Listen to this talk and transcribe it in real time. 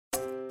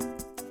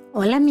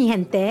Hola, mi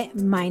gente.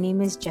 My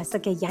name is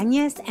Jessica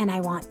Yanez, and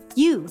I want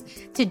you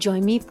to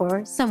join me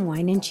for some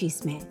Wine and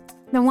Chisme.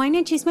 The Wine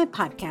and Chisme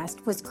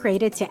podcast was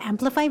created to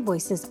amplify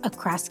voices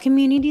across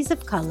communities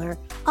of color,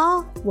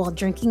 all while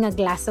drinking a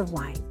glass of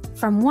wine.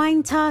 From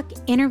wine talk,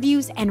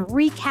 interviews, and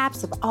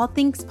recaps of all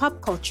things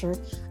pop culture,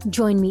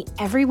 join me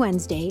every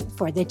Wednesday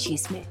for the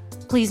Chisme.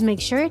 Please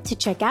make sure to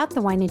check out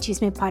the Wine and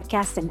Chisme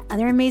podcast and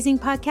other amazing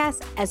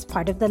podcasts as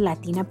part of the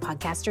Latina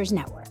Podcasters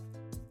Network.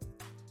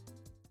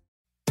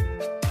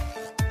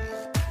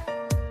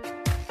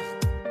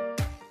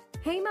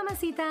 Hey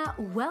mamacita,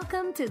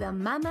 welcome to the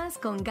Mamas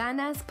con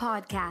Ganas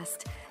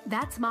podcast.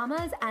 That's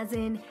mamas as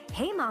in,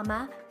 hey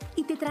mama,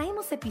 y te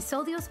traemos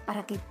episodios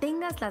para que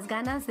tengas las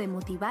ganas de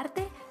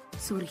motivarte,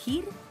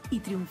 surgir y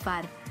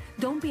triunfar.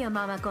 Don't be a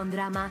mama con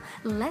drama,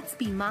 let's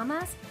be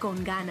mamas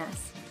con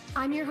ganas.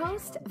 I'm your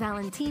host,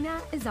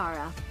 Valentina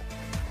Izara.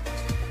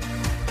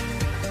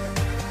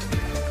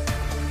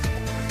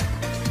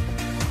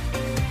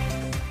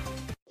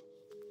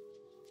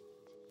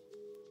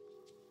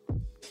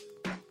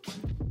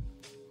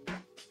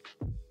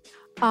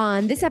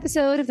 On this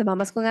episode of the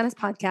Mamas con Ganas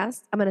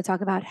podcast, I'm going to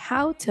talk about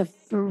how to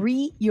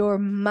free your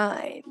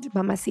mind,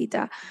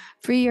 mamacita.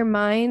 Free your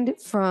mind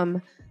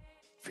from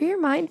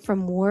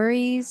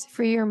worries,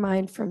 free your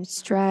mind from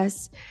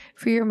stress,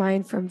 free your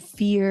mind from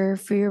fear,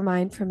 free your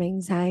mind from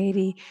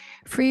anxiety,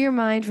 free your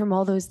mind from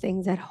all those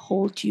things that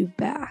hold you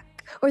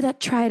back or that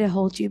try to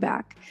hold you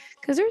back.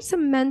 Because there's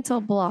some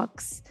mental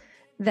blocks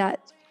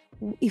that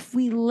if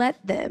we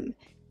let them,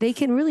 they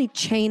can really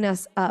chain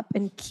us up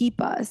and keep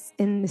us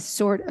in this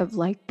sort of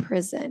like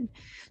prison.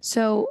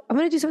 So I'm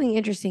going to do something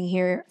interesting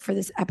here for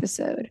this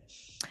episode.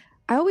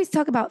 I always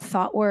talk about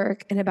thought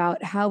work and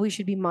about how we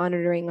should be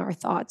monitoring our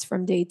thoughts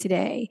from day to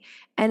day,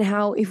 and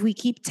how if we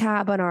keep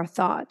tab on our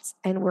thoughts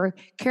and we're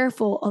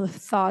careful of the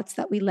thoughts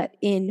that we let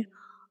in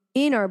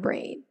our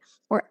brain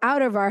or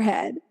out of our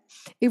head,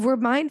 if we're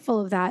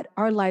mindful of that,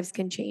 our lives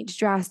can change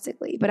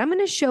drastically. But I'm going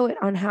to show it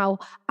on how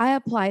I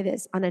apply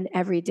this on an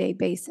everyday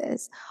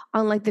basis,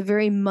 on like the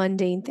very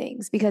mundane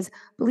things. Because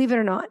believe it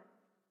or not,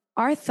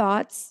 our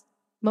thoughts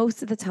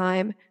most of the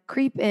time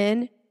creep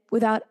in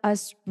without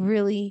us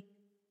really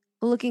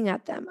looking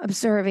at them,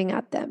 observing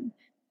at them,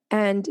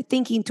 and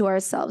thinking to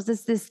ourselves,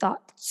 does this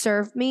thought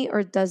serve me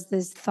or does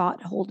this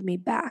thought hold me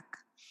back?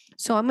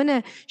 So I'm going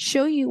to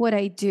show you what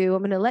I do.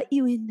 I'm going to let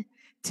you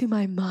into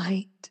my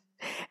mind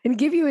and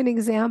give you an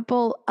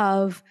example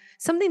of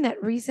something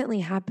that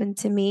recently happened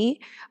to me.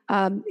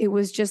 It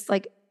was just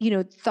like,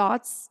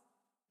 thoughts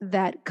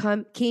that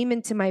came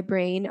into my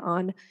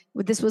brain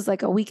this was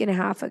like a week and a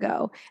half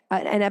ago,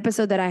 an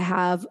episode that I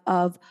have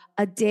of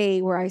a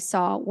day where I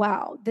saw,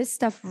 wow, this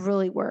stuff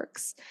really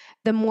works.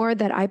 The more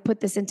that I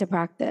put this into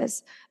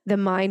practice, the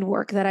mind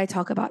work that I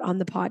talk about on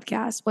the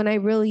podcast, when I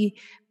really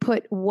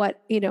put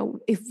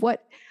if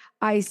what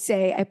I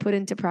say I put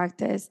into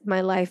practice,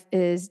 my life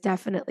is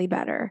definitely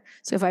better.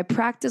 So if I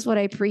practice what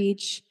I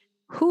preach,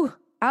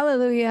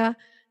 hallelujah,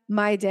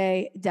 my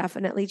day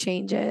definitely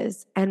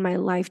changes and my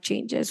life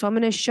changes. So I'm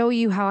going to show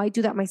you how I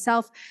do that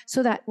myself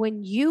so that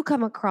when you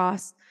come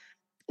across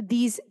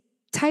these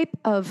type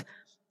of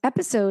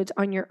episodes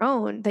on your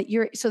own, that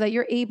you're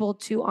able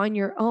to on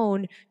your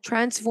own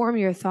transform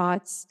your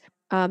thoughts,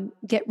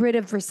 get rid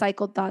of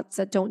recycled thoughts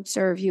that don't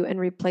serve you and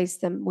replace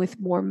them with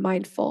more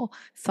mindful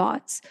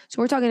thoughts.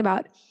 So we're talking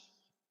about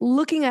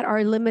looking at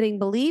our limiting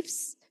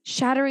beliefs,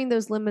 shattering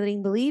those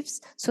limiting beliefs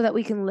so that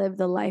we can live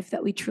the life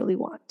that we truly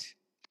want.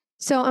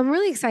 So I'm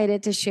really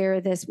excited to share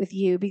this with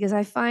you because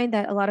I find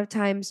that a lot of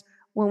times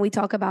when we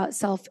talk about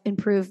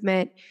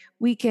self-improvement,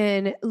 we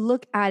can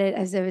look at it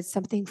as if it's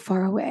something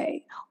far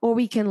away, or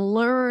we can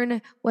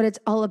learn what it's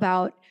all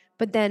about,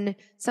 but then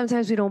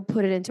sometimes we don't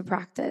put it into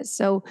practice.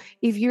 So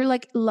if you're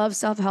like love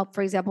self-help,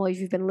 for example, if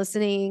you've been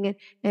listening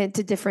and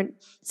to different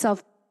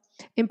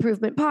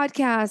self-improvement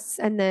podcasts,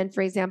 and then,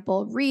 for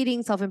example,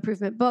 reading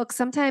self-improvement books,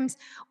 sometimes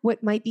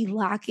what might be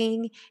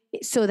lacking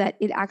so that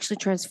it actually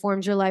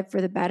transforms your life for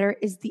the better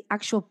is the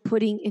actual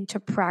putting into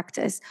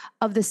practice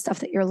of the stuff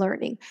that you're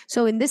learning.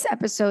 So in this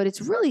episode,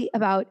 it's really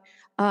about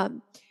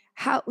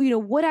how,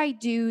 what I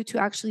do to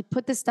actually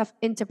put this stuff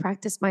into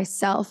practice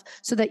myself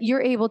so that you're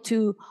able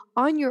to,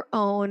 on your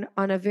own,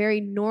 on a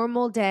very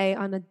normal day,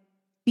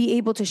 be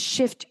able to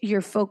shift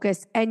your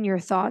focus and your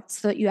thoughts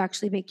so that you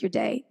actually make your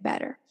day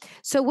better.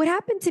 So what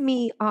happened to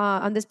me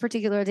on this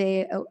particular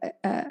day,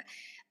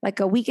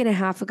 like a week and a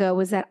half ago,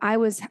 was that I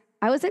was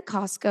at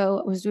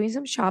Costco. I was doing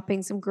some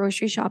shopping, some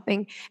grocery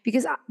shopping,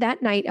 because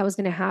that night I was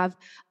going to have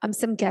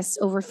some guests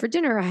over for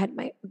dinner. I had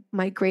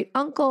my great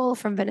uncle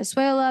from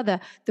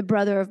Venezuela, the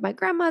brother of my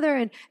grandmother,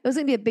 and it was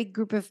going to be a big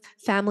group of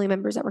family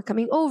members that were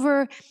coming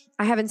over.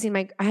 I hadn't seen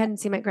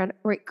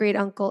my great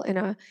uncle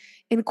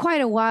in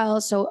quite a while,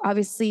 so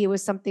obviously it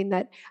was something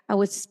that I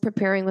was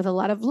preparing with a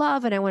lot of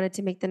love, and I wanted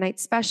to make the night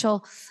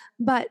special.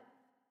 But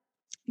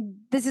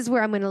this is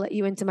where I'm going to let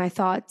you into my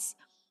thoughts.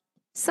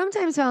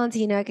 Sometimes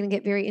Valentina can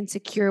get very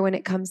insecure when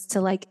it comes to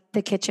like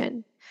the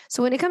kitchen.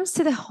 So when it comes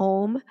to the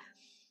home,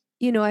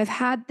 I've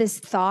had this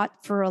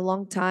thought for a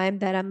long time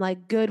that I'm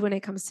like good when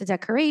it comes to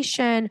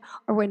decoration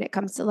or when it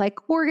comes to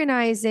like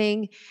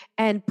organizing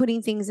and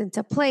putting things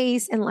into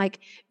place. And like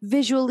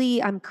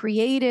visually, I'm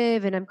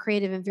creative and I'm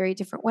creative in very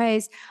different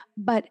ways.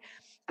 But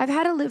I've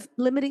had a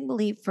limiting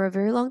belief for a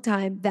very long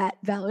time that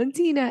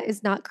Valentina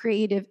is not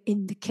creative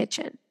in the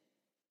kitchen.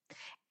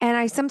 And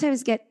I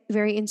sometimes get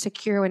very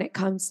insecure when it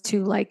comes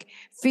to like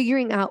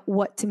figuring out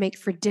what to make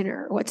for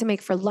dinner, what to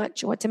make for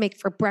lunch, what to make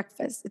for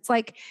breakfast.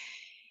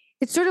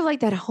 It's sort of like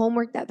that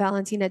homework that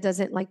Valentina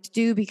doesn't like to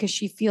do because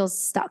she feels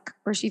stuck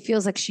or she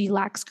feels like she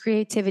lacks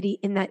creativity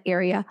in that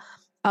area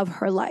of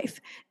her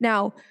life.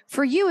 Now,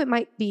 for you, it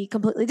might be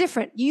completely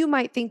different. You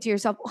might think to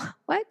yourself,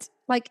 what?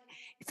 Like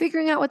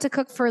figuring out what to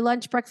cook for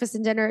lunch, breakfast,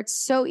 and dinner, it's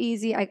so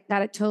easy. I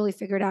got it totally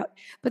figured out.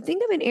 But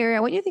think of an area, I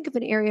want you to think of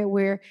an area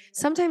where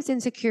sometimes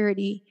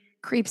insecurity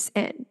creeps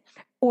in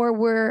or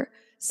where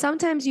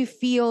sometimes you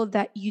feel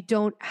that you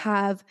don't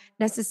have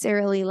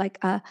necessarily like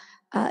an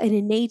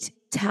innate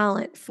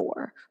talent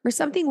for, or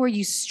something where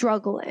you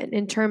struggle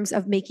in terms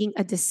of making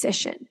a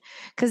decision.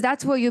 Because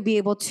that's where you'll be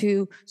able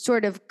to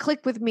sort of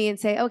click with me and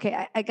say,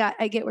 okay,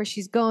 I get where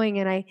she's going,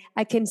 and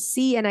I can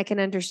see and I can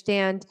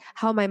understand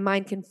how my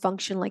mind can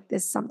function like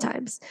this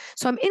sometimes.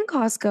 So I'm in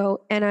Costco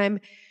and I'm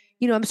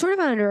sort of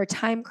under a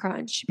time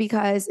crunch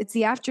because it's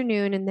the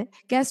afternoon and the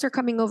guests are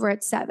coming over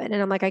at 7.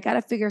 And I'm like, I got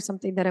to figure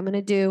something that I'm going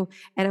to do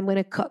and I'm going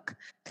to cook.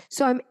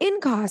 So I'm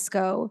in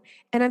Costco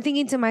and I'm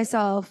thinking to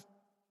myself,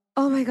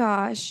 oh my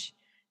gosh,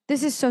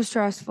 this is so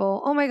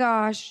stressful. Oh my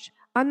gosh,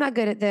 I'm not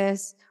good at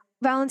this.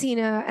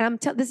 Valentina, and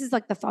this is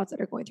like the thoughts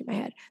that are going through my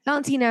head.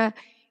 Valentina,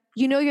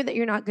 that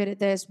you're not good at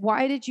this.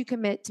 Why did you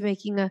commit to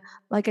making a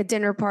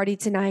dinner party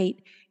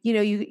tonight?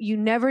 You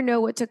never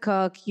know what to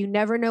cook. You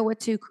never know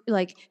what to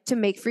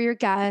make for your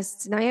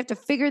guests. Now you have to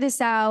figure this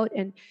out,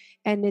 and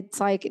it's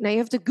like now you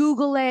have to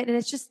Google it, and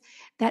it's just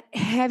that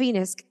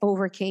heaviness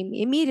overcame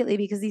me immediately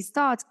because these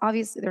thoughts,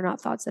 obviously, they're not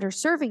thoughts that are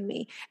serving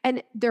me,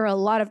 and there are a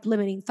lot of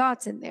limiting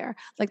thoughts in there,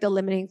 like the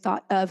limiting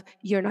thought of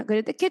you're not good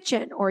at the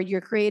kitchen or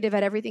you're creative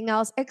at everything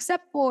else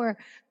except for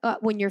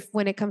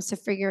when it comes to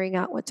figuring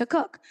out what to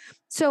cook.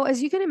 So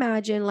as you can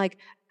imagine, like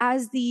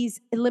as these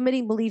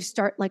limiting beliefs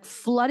start like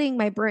flooding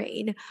my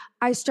brain,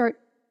 I start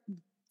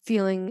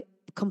feeling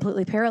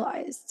completely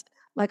paralyzed.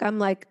 Like I'm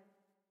like,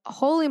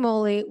 holy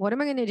moly, what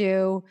am I going to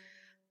do?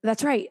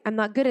 That's right. I'm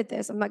not good at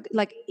this. I'm not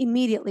like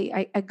immediately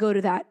I go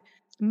to that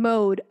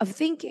mode of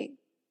thinking.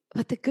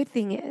 But the good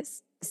thing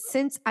is,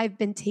 since I've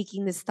been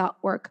taking this thought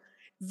work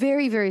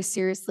very, very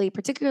seriously,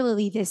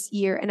 particularly this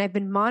year, and I've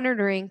been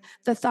monitoring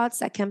the thoughts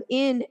that come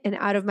in and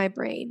out of my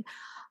brain,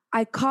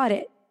 I caught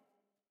it.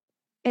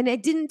 And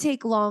it didn't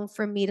take long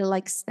for me to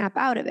like snap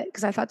out of it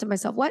because I thought to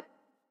myself, what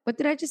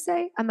did I just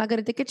say? I'm not good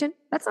at the kitchen?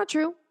 That's not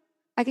true.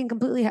 I can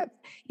completely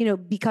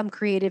become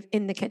creative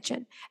in the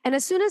kitchen. And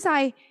as soon as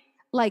I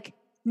like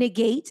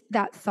negate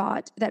that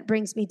thought that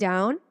brings me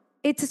down,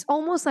 it's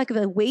almost like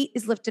the weight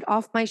is lifted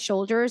off my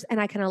shoulders and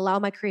I can allow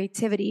my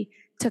creativity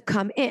to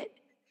come in.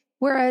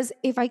 Whereas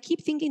if I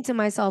keep thinking to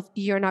myself,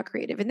 you're not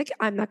creative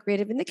I'm not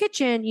creative in the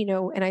kitchen,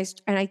 and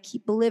I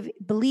keep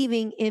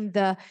believing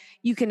in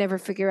you can never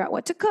figure out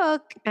what to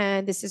cook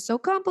and this is so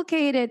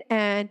complicated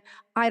and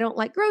I don't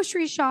like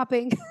grocery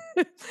shopping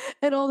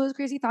and all those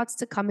crazy thoughts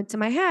to come into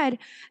my head,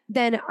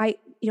 then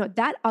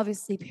that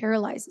obviously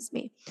paralyzes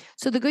me.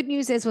 So the good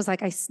news was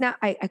like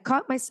I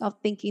caught myself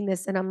thinking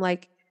this and I'm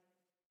like,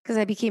 because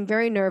I became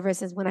very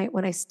nervous as when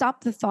I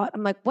stopped the thought,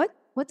 I'm like, what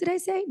did I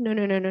say?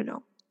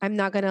 No. I'm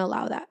not going to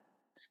allow that.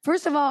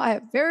 First of all, I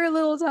have very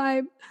little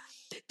time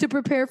to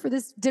prepare for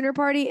this dinner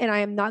party, and I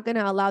am not going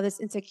to allow this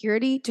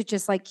insecurity to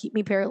just like keep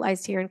me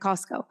paralyzed here in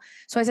Costco.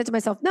 So I said to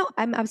myself, no,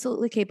 I'm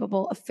absolutely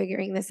capable of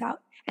figuring this out.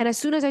 And as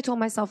soon as I told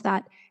myself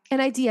that, an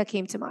idea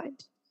came to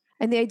mind.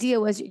 And the idea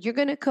was you're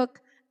going to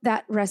cook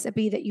that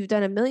recipe that you've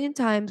done a million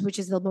times, which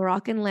is the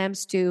Moroccan lamb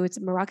stew. It's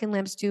a Moroccan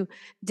lamb stew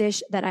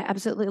dish that I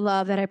absolutely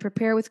love that I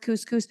prepare with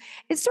couscous.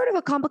 It's sort of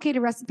a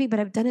complicated recipe, but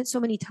I've done it so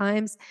many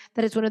times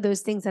that it's one of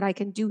those things that I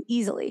can do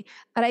easily.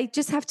 But I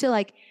just have to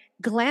like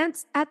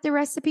glance at the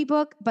recipe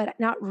book, but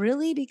not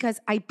really because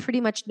I pretty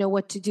much know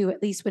what to do,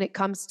 at least when it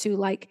comes to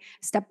like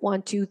step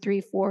 1, 2,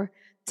 3, 4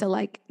 to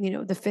like,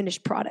 the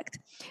finished product.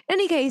 In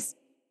any case,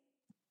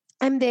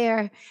 I'm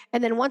there.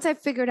 And then once I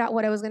figured out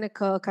what I was going to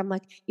cook, I'm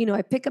like,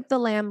 I pick up the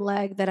lamb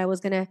leg that I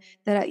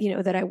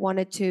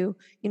wanted to,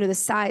 the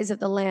size of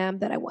the lamb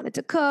that I wanted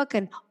to cook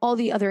and all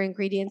the other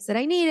ingredients that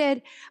I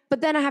needed.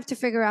 But then I have to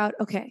figure out,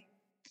 okay,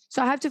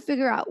 so I have to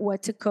figure out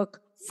what to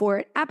cook for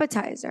an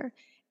appetizer.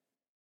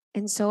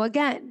 And so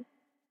again,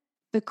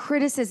 the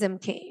criticism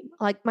came,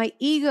 like my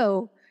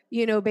ego,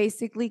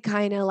 basically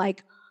kind of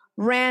like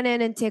ran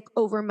in and took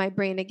over my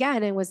brain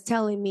again and was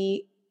telling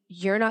me,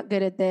 you're not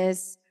good at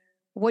this.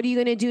 What are you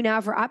going to do now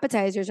for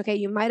appetizers? Okay,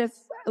 you might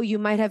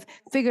have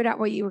figured out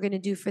what you were going to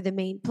do for the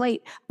main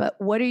plate, but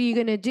what are you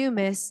going to do,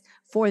 miss,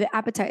 for the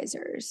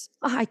appetizers?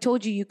 Oh, I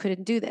told you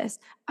couldn't do this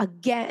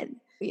again.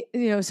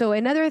 So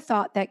another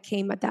thought that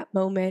came at that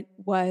moment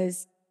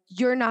was,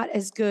 you're not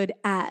as good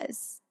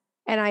as.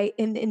 And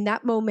in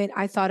that moment,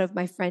 I thought of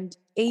my friend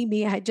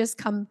Amy. I had just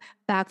come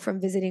back from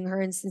visiting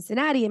her in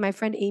Cincinnati. And my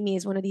friend Amy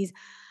is one of these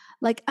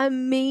like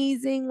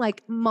amazing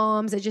like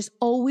moms that just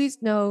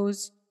always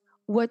knows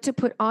what to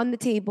put on the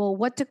table,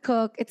 what to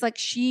cook. It's like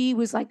she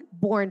was like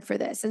born for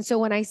this. And so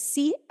when I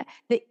see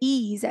the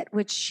ease at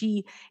which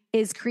she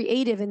is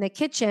creative in the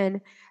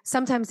kitchen,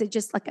 sometimes it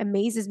just like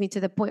amazes me to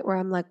the point where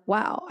I'm like,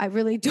 wow, I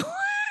really don't,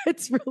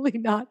 it's really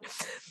not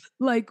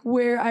like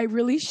where I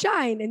really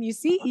shine. And you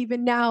see,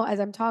 even now as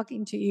I'm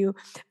talking to you,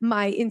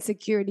 my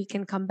insecurity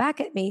can come back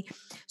at me.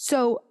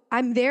 So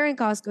I'm there in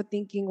Costco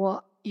thinking,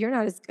 well, you're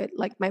not as good.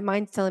 Like my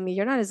mind's telling me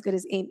you're not as good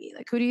as Amy.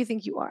 Like, who do you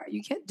think you are?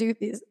 You can't do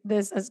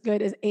this as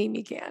good as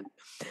Amy can.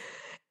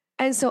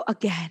 And so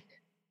again,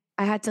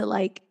 I had to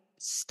like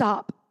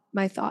stop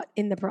my thought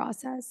in the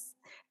process.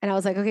 And I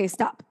was like, okay,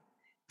 stop.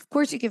 Of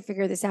course you can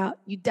figure this out.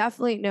 You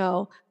definitely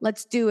know.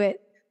 Let's do it.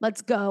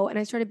 Let's go. And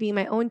I started being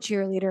my own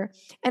cheerleader.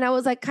 And I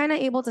was like kind of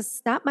able to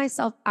snap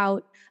myself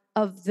out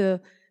of the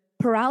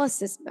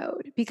paralysis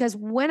mode, because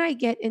when I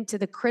get into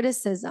the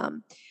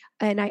criticism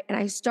and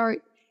I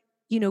start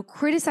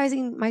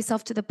criticizing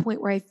myself to the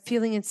point where I'm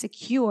feeling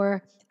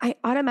insecure, I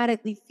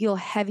automatically feel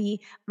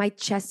heavy. My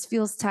chest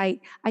feels tight.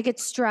 I get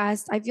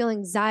stressed. I feel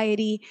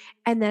anxiety,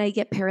 and then I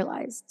get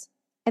paralyzed.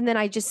 And then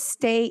I just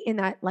stay in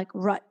that like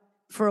rut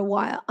for a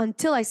while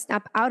until I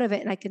snap out of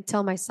it and I can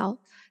tell myself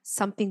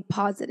something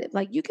positive.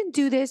 Like, you can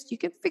do this. You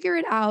can figure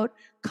it out.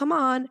 Come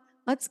on,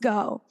 let's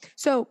go.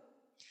 So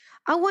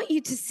I want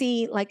you to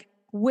see, like,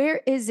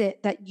 where is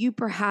it that you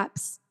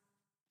perhaps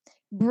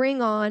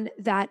bring on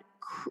that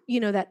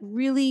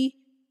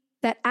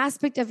that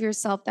aspect of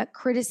yourself that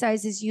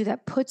criticizes you,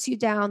 that puts you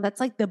down, that's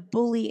like the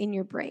bully in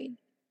your brain.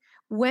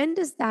 When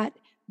does that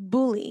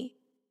bully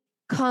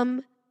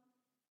come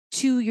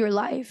to your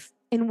life?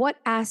 In what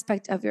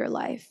aspect of your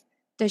life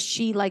does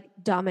she like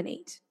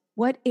dominate?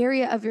 What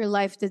area of your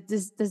life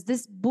does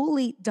this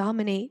bully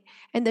dominate?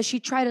 And does she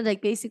try to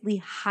like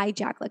basically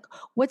hijack? Like,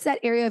 what's that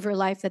area of your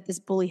life that this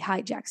bully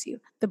hijacks you?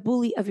 The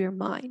bully of your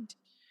mind.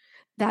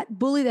 That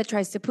bully that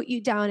tries to put you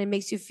down and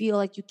makes you feel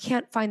like you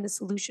can't find the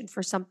solution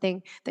for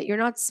something, that you're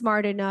not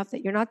smart enough,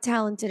 that you're not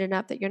talented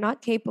enough, that you're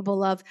not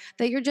capable of,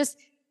 that you're just,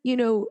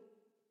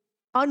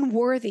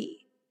 unworthy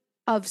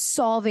of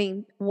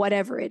solving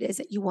whatever it is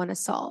that you want to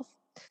solve.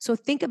 So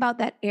think about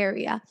that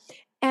area.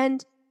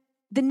 And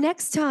the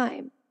next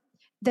time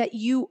that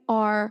you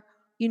are,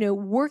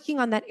 working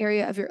on that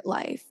area of your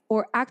life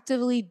or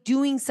actively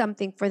doing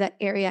something for that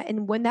area,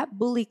 and when that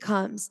bully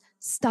comes,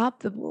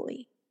 stop the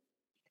bully.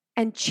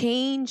 And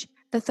change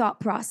the thought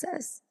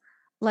process.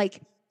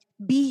 Like,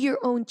 be your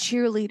own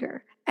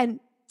cheerleader and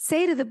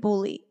say to the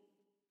bully,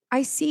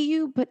 I see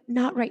you, but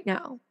not right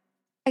now.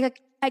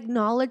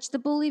 Acknowledge the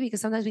bully,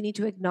 because sometimes we need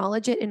to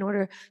acknowledge it in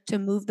order to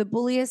move the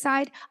bully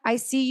aside. I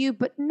see you,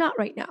 but not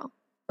right now.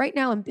 Right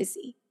now I'm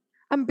busy.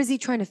 I'm busy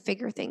trying to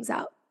figure things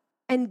out.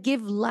 And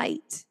give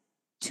light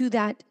to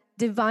that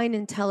divine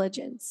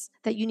intelligence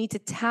that you need to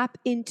tap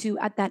into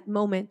at that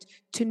moment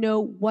to know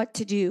what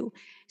to do,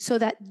 so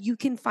that you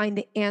can find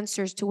the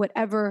answers to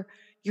whatever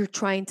you're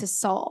trying to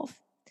solve,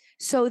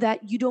 so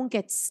that you don't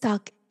get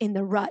stuck in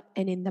the rut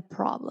and in the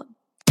problem.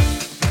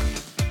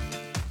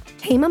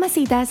 Hey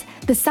mamacitas,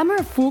 the summer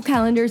of full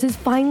calendars is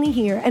finally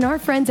here, and our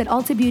friends at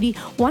Ulta Beauty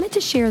wanted to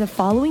share the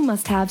following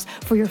must-haves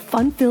for your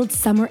fun-filled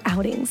summer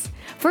outings.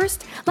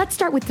 First, let's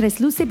start with Tres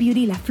Luce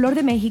Beauty La Flor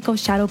de Mexico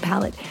Shadow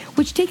Palette,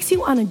 which takes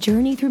you on a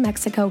journey through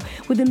Mexico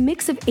with a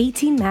mix of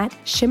 18 matte,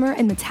 shimmer,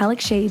 and metallic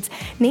shades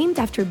named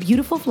after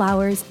beautiful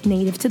flowers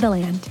native to the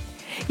land.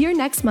 Your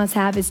next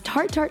must-have is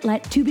Tarte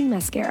Tartelette Tubing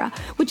Mascara,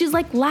 which is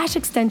like lash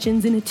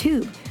extensions in a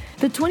tube.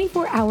 The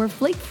 24-hour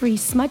flake-free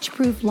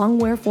smudge-proof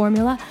long-wear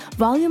formula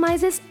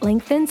volumizes,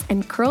 lengthens,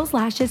 and curls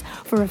lashes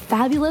for a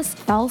fabulous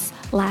false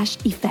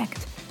lash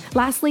effect.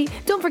 Lastly,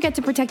 don't forget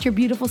to protect your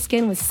beautiful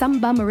skin with Sun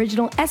Bum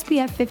Original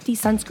SPF 50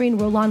 Sunscreen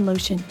Roll-On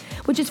Lotion,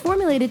 which is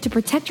formulated to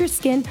protect your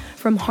skin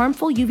from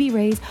harmful UV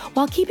rays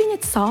while keeping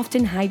it soft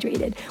and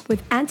hydrated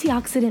with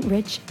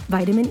antioxidant-rich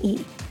vitamin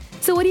E.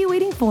 So what are you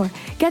waiting for?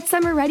 Get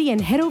summer ready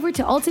and head over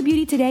to Ulta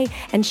Beauty today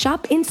and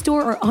shop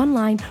in-store or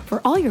online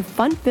for all your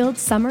fun-filled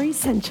summer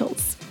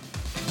essentials.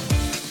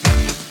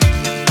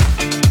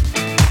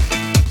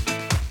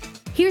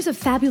 Here's a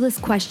fabulous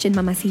question,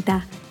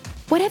 mamacita.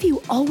 What have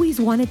you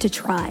always wanted to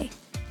try?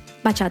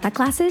 Bachata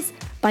classes?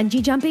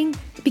 Bungee jumping?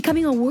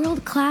 Becoming a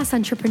world-class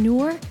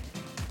entrepreneur?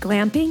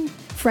 Glamping?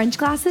 French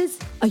classes?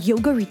 A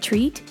yoga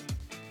retreat?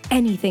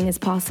 Anything is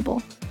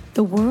possible.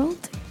 The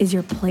world is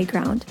your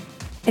playground.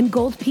 And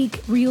Gold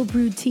Peak Real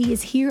Brewed Tea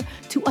is here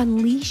to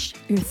unleash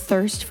your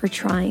thirst for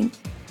trying.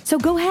 So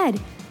go ahead,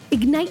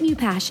 ignite new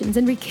passions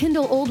and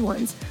rekindle old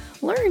ones.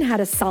 Learn how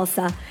to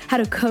salsa, how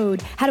to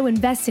code, how to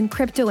invest in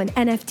crypto and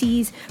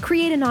NFTs,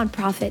 create a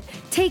nonprofit,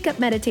 take up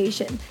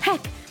meditation.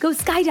 Heck, go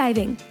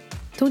skydiving.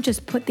 Don't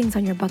just put things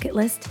on your bucket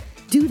list,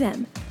 do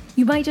them.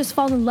 You might just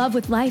fall in love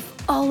with life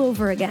all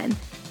over again.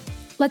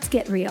 Let's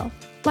get real.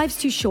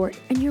 Life's too short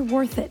and you're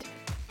worth it.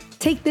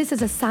 Take this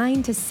as a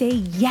sign to say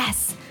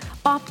yes.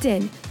 Opt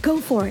in, go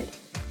for it.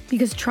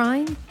 because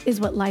trying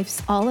is what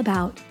life's all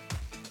about.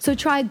 So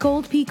try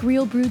Gold Peak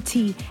Real Brewed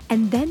Tea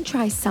and then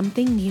try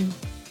something new.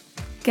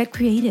 Get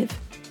creative,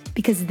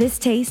 because this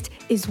taste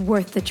is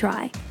worth the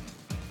try.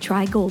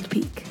 Try Gold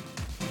Peak.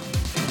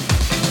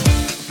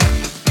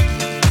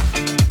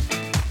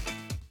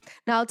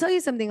 Now, I'll tell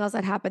you something else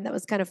that happened that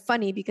was kind of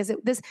funny, because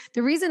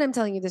the reason I'm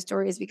telling you this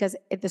story is because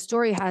the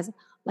story has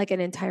like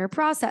an entire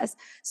process.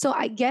 So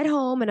I get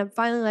home and I'm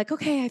finally like,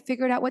 okay, I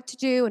figured out what to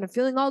do and I'm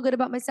feeling all good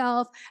about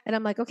myself. And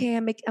I'm like, okay,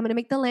 I'm going to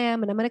make the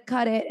lamb and I'm going to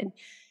cut it.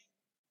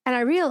 And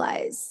I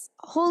realize,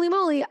 holy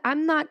moly,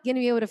 I'm not going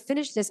to be able to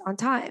finish this on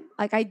time.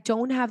 Like, I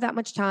don't have that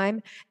much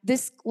time.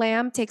 This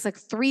lamb takes like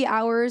 3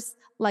 hours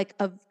like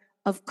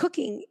of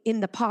cooking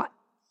in the pot.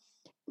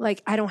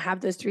 Like, I don't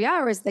have those 3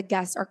 hours. The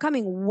guests are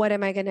coming. What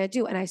am I going to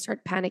do? And I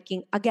start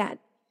panicking again.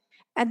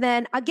 And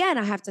then again,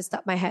 I have to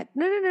stop my head.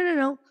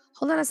 No.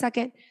 Hold on a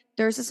second.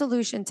 There's a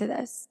solution to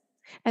this.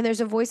 And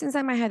there's a voice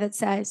inside my head that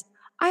says,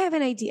 I have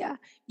an idea.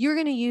 You're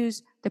going to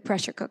use the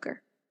pressure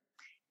cooker.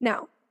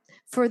 Now,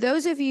 for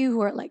those of you who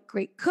are like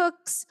great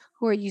cooks,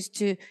 who are used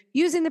to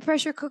using the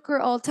pressure cooker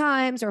all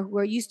times, or who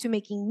are used to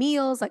making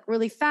meals like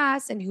really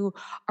fast, and who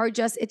are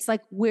just, it's like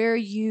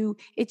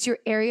it's your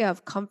area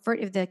of comfort.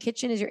 If the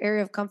kitchen is your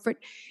area of comfort,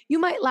 you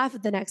might laugh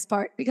at the next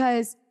part,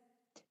 because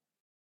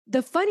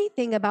the funny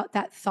thing about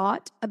that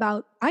thought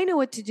about, I know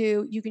what to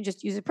do, you can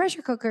just use a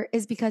pressure cooker,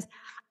 is because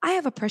I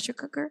have a pressure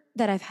cooker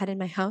that I've had in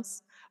my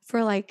house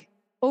for like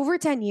over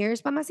 10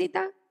 years,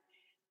 mamacita,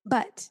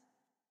 but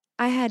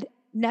I had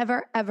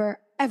never,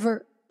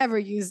 ever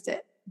used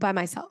it by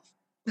myself.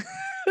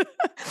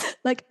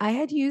 Like, I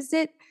had used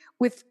it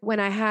when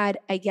I had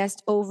a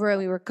guest over and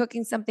we were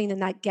cooking something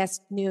and that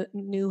guest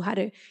knew how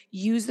to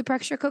use the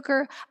pressure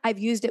cooker. I've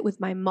used it with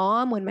my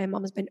mom when my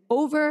mom has been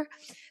over,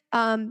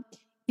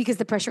 because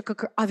the pressure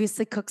cooker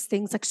obviously cooks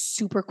things like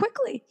super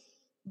quickly.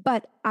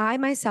 But I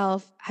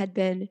myself had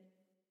been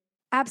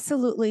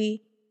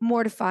absolutely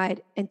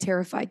mortified and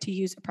terrified to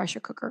use a pressure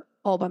cooker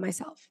all by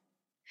myself.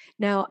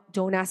 Now,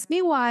 don't ask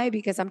me why,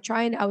 because I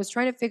was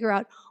trying to figure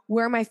out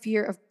where my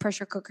fear of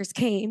pressure cookers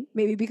came.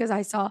 Maybe because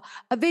I saw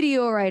a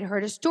video or I'd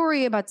heard a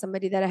story about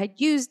somebody that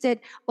had used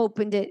it,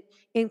 opened it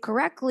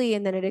incorrectly,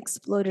 and then it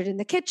exploded in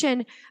the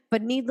kitchen.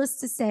 But needless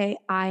to say,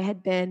 I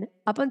had been,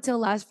 up until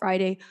last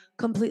Friday,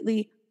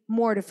 completely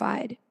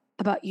mortified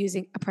about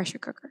using a pressure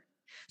cooker.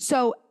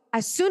 So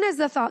as soon as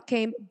the thought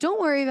came,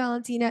 don't worry,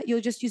 Valentina,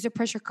 you'll just use a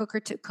pressure cooker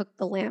to cook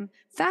the lamb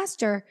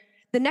faster,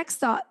 the next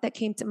thought that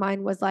came to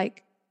mind was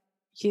like,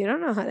 you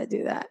don't know how to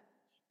do that.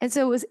 And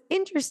so it was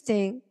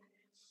interesting,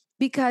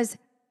 because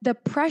the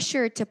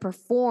pressure to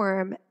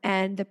perform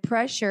and the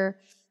pressure,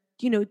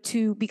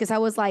 because I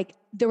was like,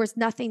 there was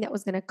nothing that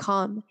was going to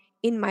come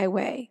in my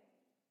way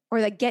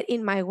or that get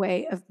in my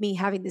way of me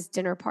having this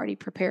dinner party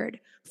prepared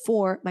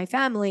for my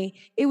family.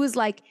 It was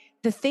like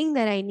the thing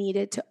that I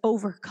needed to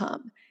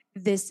overcome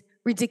this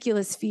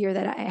ridiculous fear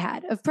that I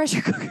had of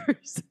pressure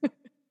cookers.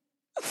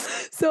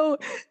 So,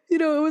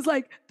 it was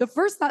like the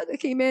first thought that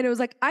came in, it was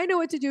like, I know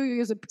what to do. You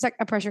use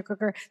a pressure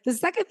cooker. The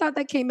second thought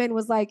that came in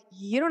was like,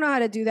 you don't know how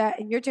to do that,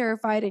 and you're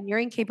terrified and you're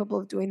incapable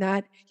of doing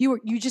that. You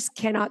just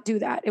cannot do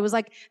that. It was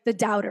like the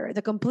doubter,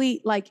 the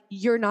complete, like,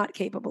 you're not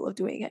capable of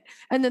doing it.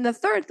 And then the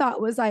third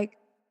thought was like,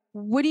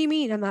 what do you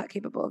mean I'm not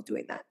capable of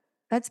doing that?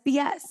 That's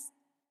BS.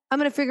 I'm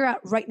going to figure out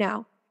right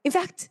now. In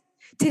fact,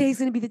 today's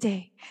going to be the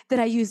day that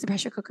I use the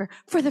pressure cooker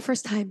for the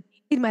first time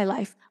in my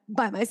life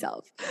by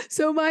myself.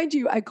 So mind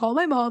you, I call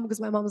my mom, because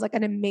my mom was like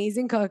an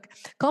amazing cook.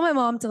 Call my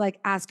mom to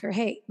like ask her,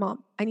 hey,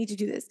 mom, I need to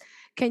do this.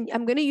 I'm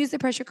going to use the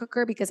pressure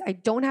cooker because I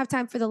don't have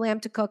time for the lamb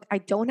to cook. I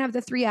don't have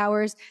the 3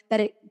 hours that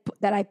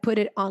I put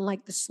it on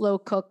like the slow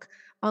cook,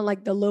 on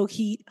like the low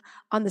heat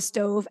on the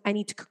stove. I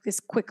need to cook this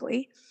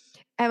quickly.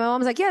 And my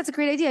mom's like, yeah, it's a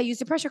great idea. I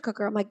used a pressure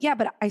cooker. I'm like, yeah,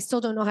 but I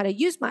still don't know how to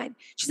use mine.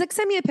 She's like,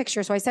 send me a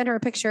picture. So I sent her a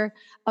picture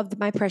of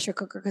my pressure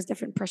cooker, because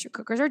different pressure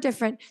cookers are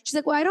different. She's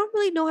like, well, I don't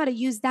really know how to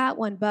use that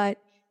one, but,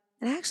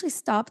 and I actually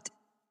stopped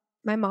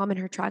my mom in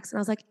her tracks. And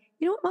I was like,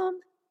 you know what, Mom?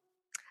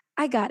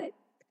 I got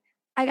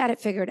it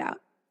figured out.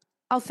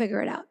 I'll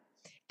figure it out.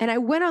 And I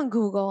went on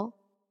Google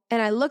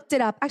and I looked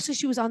it up. Actually,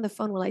 she was on the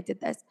phone while I did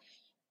this.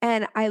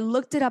 And I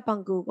looked it up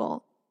on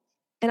Google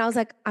and I was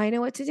like, I know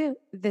what to do.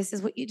 This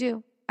is what you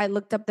do. I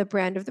looked up the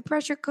brand of the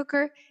pressure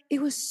cooker.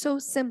 It was so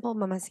simple,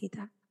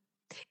 mamacita.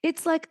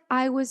 It's like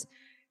I was,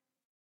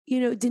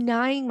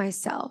 denying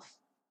myself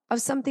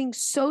of something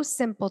so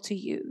simple to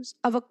use,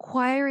 of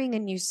acquiring a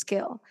new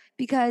skill,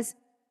 because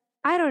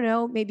I don't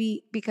know,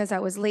 maybe because I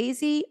was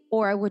lazy,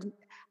 or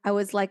I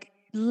was like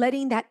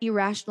letting that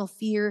irrational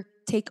fear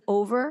take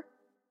over,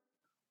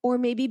 or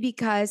maybe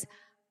because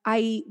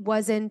I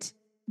wasn't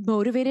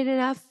motivated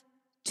enough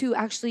to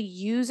actually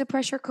use a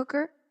pressure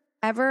cooker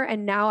ever,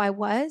 and now I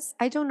was.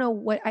 I don't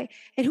know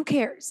and who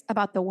cares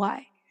about the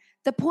why?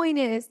 The point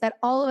is that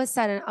all of a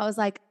sudden I was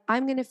like,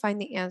 I'm going to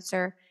find the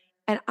answer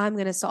and I'm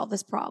going to solve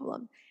this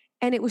problem.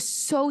 And it was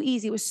so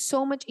easy. It was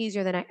so much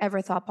easier than I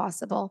ever thought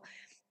possible.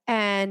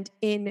 And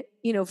in,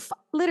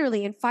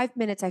 literally in 5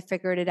 minutes, I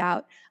figured it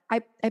out.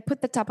 I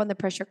put the top on the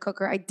pressure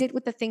cooker. I did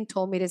what the thing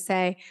told me to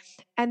say.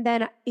 And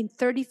then in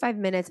 35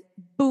 minutes,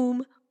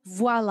 boom,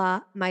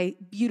 voila, my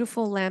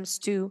beautiful lamb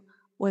stew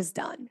was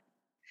done.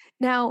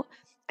 Now,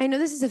 I know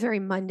this is a very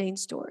mundane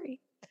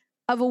story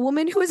of a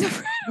woman who is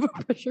afraid of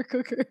a pressure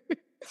cooker.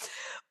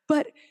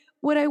 But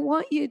what I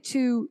want you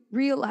to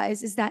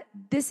realize is that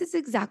this is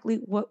exactly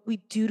what we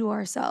do to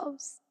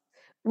ourselves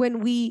when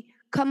we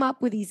come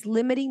up with these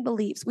limiting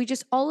beliefs. We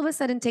just all of a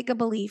sudden take a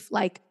belief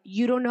like,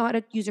 you don't know how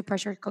to use a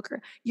pressure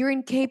cooker. You're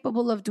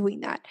incapable of doing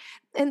that.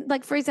 And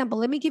like, for example,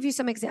 let me give you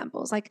some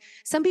examples. Like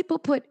some people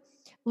put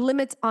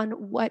limits on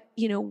what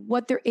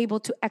they're able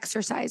to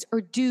exercise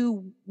or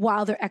do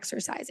while they're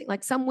exercising.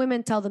 Like some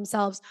women tell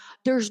themselves,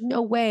 there's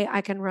no way I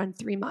can run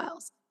 3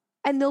 miles.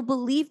 And they'll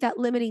believe that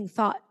limiting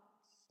thought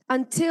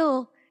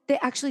until they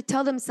actually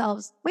tell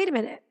themselves, wait a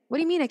minute, what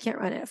do you mean I can't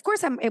run it? Of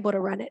course I'm able to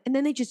run it. And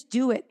then they just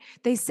do it.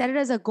 They set it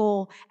as a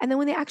goal. And then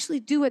when they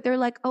actually do it, they're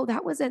like, oh,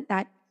 that wasn't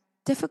that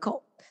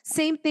difficult.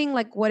 Same thing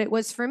like what it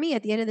was for me.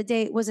 At the end of the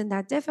day, it wasn't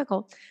that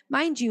difficult.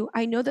 Mind you,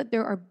 I know that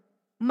there are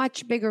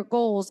much bigger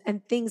goals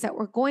and things that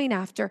we're going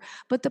after.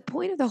 But the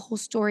point of the whole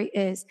story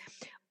is,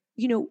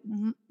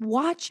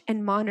 watch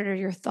and monitor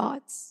your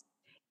thoughts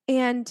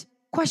and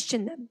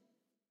question them.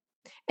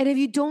 And if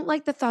you don't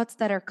like the thoughts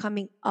that are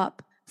coming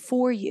up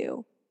for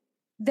you,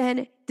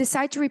 then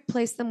decide to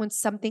replace them with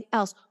something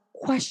else.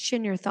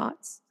 Question your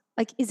thoughts.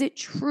 Like, is it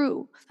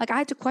true? Like I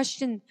had to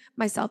question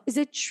myself. Is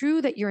it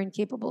true that you're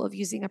incapable of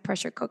using a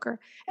pressure cooker?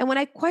 And when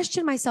I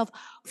questioned myself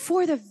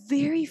for the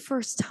very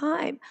first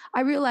time,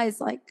 I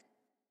realized like,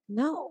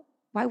 no,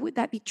 why would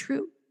that be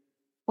true?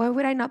 Why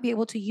would I not be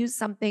able to use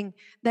something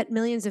that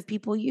millions of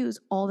people use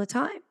all the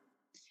time?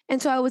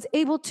 And so I was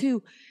able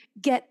to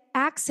get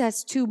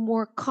access to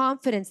more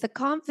confidence, the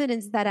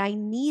confidence that I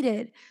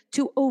needed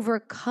to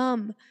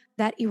overcome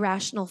that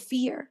irrational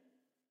fear.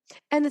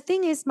 And the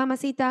thing is,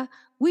 Mamacita,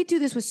 we do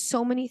this with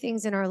so many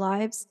things in our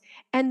lives.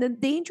 And the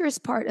dangerous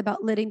part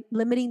about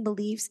limiting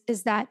beliefs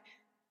is that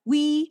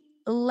we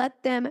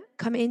let them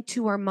come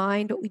into our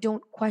mind, but we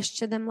don't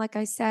question them, like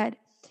I said.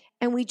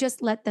 And we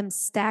just let them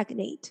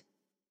stagnate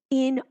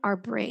in our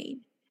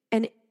brain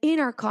and in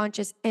our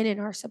conscious and in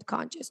our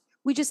subconscious.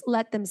 We just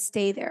let them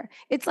stay there.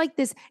 It's like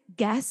this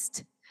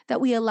guest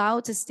that we allow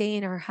to stay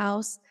in our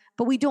house,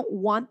 but we don't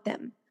want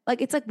them.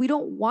 It's like we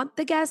don't want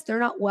the guests. They're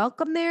not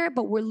welcome there,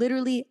 but we're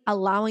literally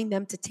allowing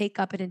them to take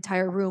up an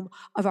entire room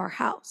of our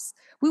house.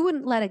 We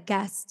wouldn't let a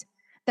guest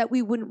that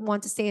we wouldn't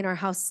want to stay in our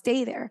house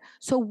stay there.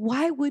 So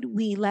why would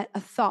we let a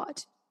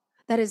thought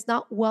that is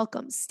not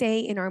welcome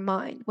stay in our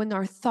mind when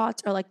our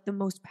thoughts are like the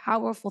most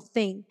powerful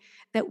thing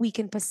that we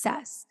can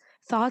possess?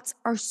 Thoughts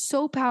are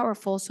so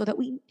powerful so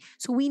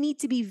we need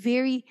to be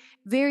very,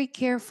 very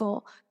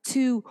careful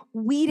to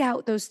weed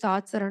out those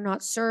thoughts that are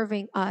not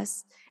serving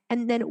us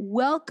and then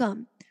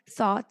welcome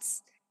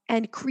thoughts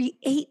and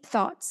create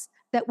thoughts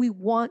that we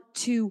want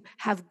to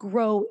have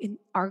grow in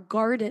our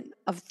garden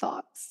of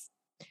thoughts.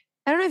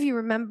 I don't know if you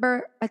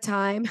remember a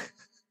time,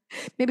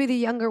 maybe the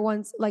younger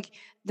ones, like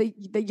the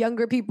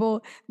younger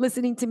people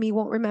listening to me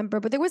won't remember,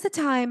 but there was a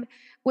time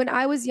when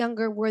I was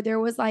younger where there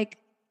was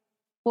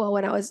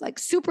when I was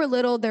super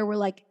little, there were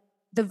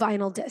the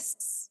vinyl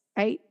discs,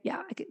 right?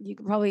 Yeah, you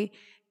can probably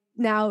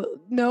now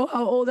know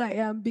how old I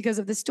am because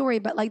of the story,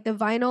 but the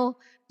vinyl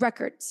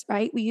records,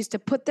 right? We used to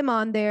put them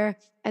on there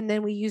and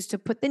then we used to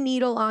put the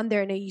needle on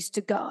there and it used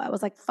to go. I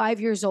was 5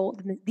 years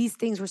old and these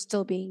things were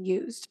still being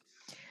used.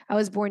 I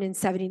was born in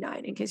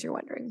 79, in case you're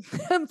wondering.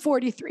 I'm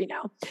 43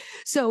 now.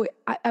 So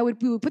we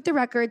would put the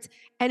records,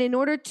 and in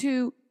order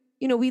to,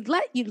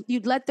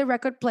 you'd let the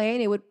record play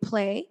and it would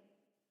play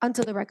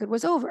until the record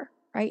was over,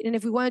 right? And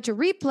if we wanted to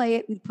replay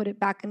it, we'd put it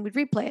back and we'd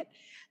replay it.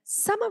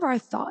 Some of our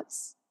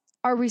thoughts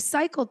are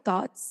recycled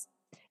thoughts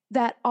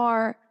that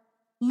are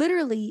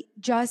literally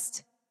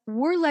just,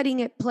 we're letting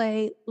it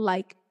play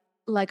like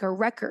a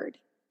record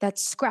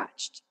that's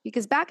scratched.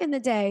 Because back in the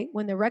day,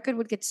 when the record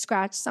would get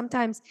scratched,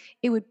 sometimes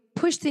it would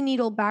push the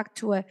needle back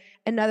to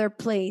another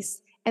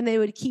place and they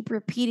would keep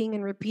repeating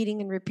and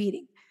repeating and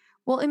repeating.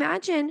 Well,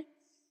 imagine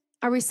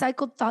a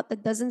recycled thought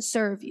that doesn't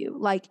serve you,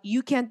 like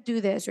you can't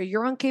do this, or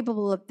you're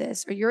incapable of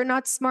this, or you're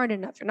not smart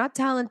enough, you're not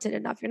talented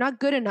enough, you're not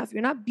good enough,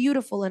 you're not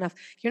beautiful enough,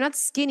 you're not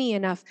skinny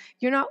enough,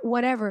 you're not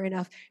whatever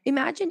enough.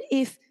 Imagine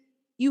if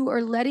you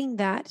are letting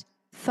that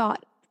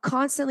thought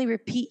constantly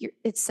repeat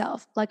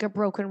itself like a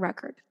broken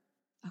record,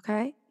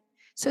 okay?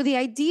 So the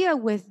idea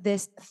with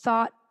this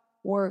thought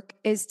work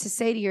is to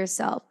say to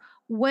yourself,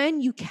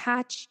 when you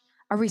catch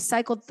a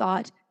recycled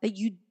thought that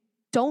you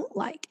don't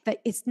like, that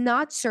it's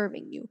not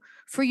serving you,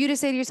 for you to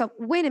say to yourself,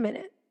 wait a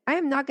minute, I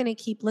am not going to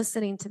keep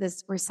listening to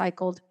this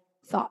recycled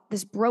thought,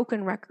 this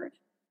broken record.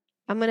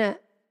 I'm going to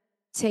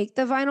take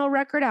the vinyl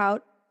record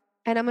out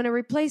and I'm going to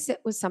replace it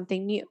with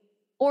something new.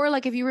 Or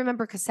if you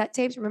remember cassette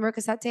tapes, remember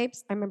cassette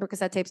tapes? I remember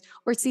cassette tapes.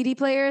 Or CD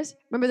players,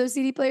 remember those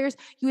CD players?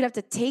 You would have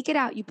to take it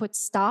out. You put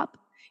stop,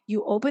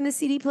 you open the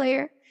CD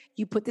player,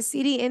 you put the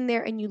CD in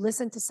there and you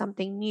listen to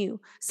something new,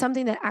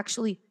 something that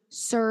actually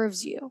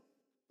serves you.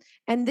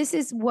 And this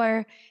is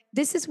where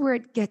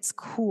it gets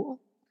cool.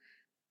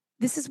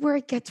 This is where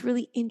it gets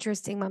really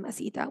interesting,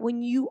 mamacita.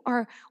 When you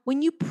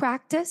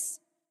practice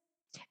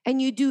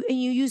and you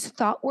use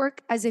thought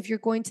work as if you're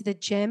going to the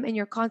gym and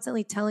you're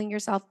constantly telling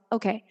yourself,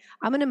 okay,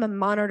 I'm going to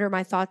monitor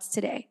my thoughts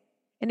today.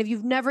 And if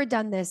you've never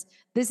done this,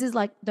 this is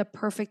like the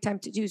perfect time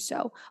to do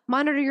so.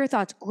 Monitor your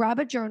thoughts, grab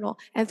a journal,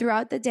 and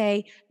throughout the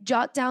day,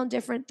 jot down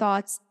different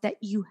thoughts that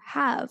you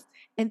have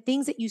and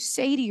things that you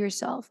say to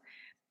yourself.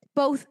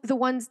 Both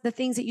the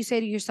things that you say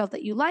to yourself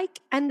that you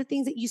like and the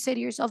things that you say to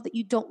yourself that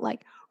you don't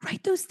like.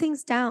 Write those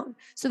things down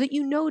so that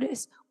you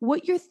notice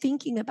what you're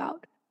thinking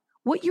about,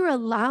 what you're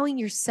allowing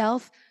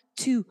yourself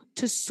to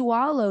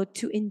swallow,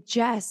 to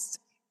ingest.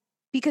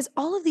 Because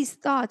all of these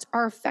thoughts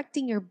are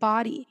affecting your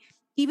body,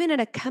 even at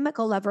a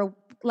chemical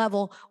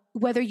level,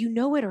 whether you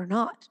know it or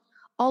not.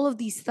 All of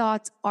these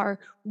thoughts are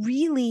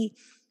really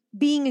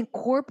being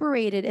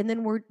incorporated, and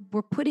then we're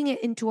putting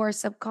it into our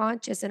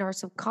subconscious, and our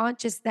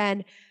subconscious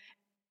then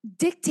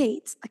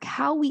dictates like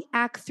how we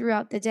act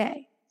throughout the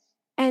day.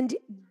 And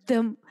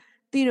the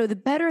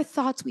better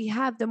thoughts we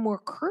have, the more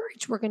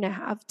courage we're going to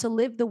have to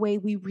live the way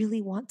we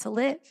really want to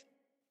live.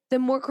 The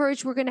more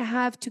courage we're going to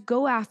have to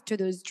go after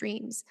those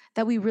dreams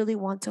that we really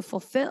want to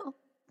fulfill.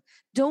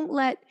 Don't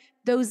let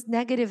those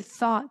negative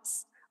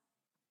thoughts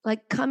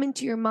like come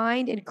into your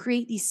mind and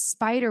create these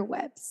spider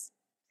webs.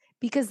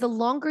 Because the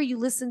longer you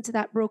listen to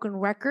that broken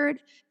record,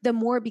 the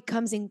more it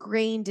becomes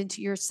ingrained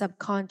into your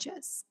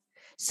subconscious.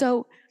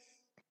 So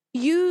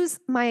use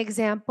my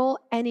example,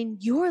 and in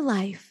your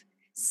life,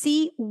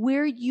 see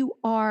where you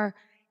are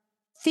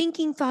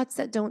thinking thoughts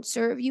that don't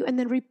serve you, and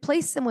then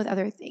replace them with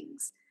other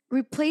things.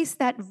 Replace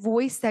that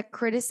voice that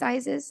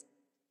criticizes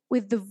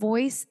with the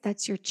voice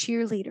that's your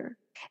cheerleader.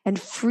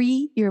 And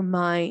free your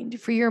mind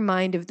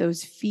of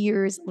those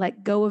fears.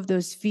 Let go of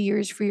those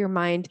fears. Free your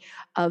mind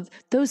of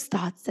those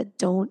thoughts that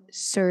don't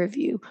serve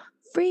you.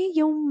 Free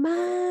your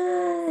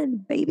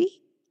mind, baby.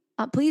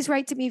 Please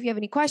write to me if you have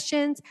any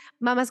questions.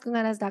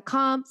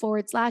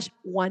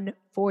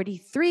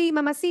 mamasconganas.com/143.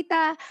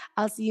 Mamacita,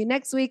 I'll see you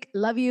next week.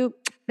 Love you.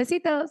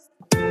 Besitos.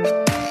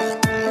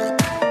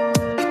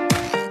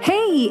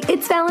 Hey,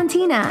 it's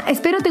Valentina.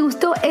 Espero te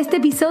gustó este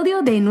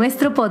episodio de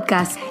nuestro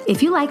podcast.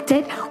 If you liked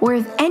it, or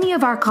if any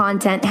of our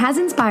content has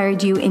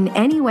inspired you in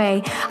any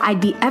way, I'd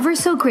be ever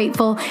so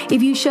grateful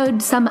if you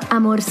showed some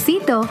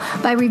amorcito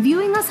by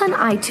reviewing us on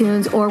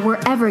iTunes or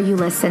wherever you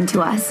listen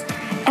to us.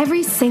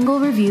 Every single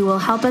review will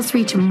help us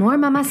reach more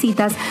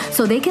mamacitas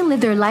so they can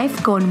live their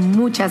life con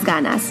muchas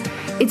ganas.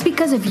 It's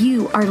because of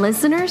you, our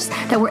listeners,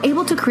 that we're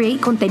able to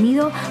create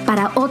contenido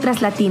para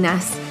otras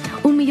latinas.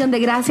 1,000,000 de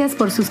gracias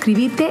por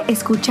suscribirte,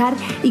 escuchar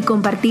y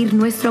compartir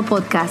nuestro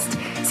podcast.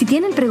 Si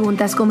tienen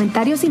preguntas,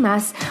 comentarios y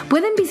más,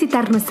 pueden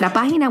visitar nuestra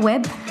página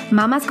web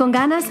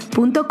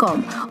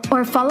mamasconganas.com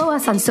or follow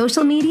us on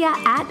social media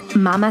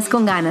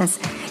 @mamasconganas.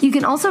 You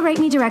can also write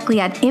me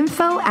directly at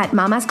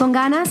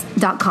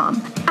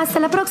info@mamasconganas.com. Hasta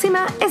la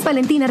próxima, es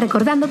Valentina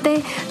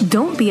recordándote,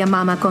 don't be a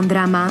mama con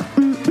drama.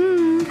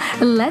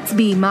 Let's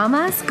be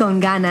mamas con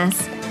ganas.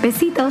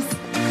 Besitos.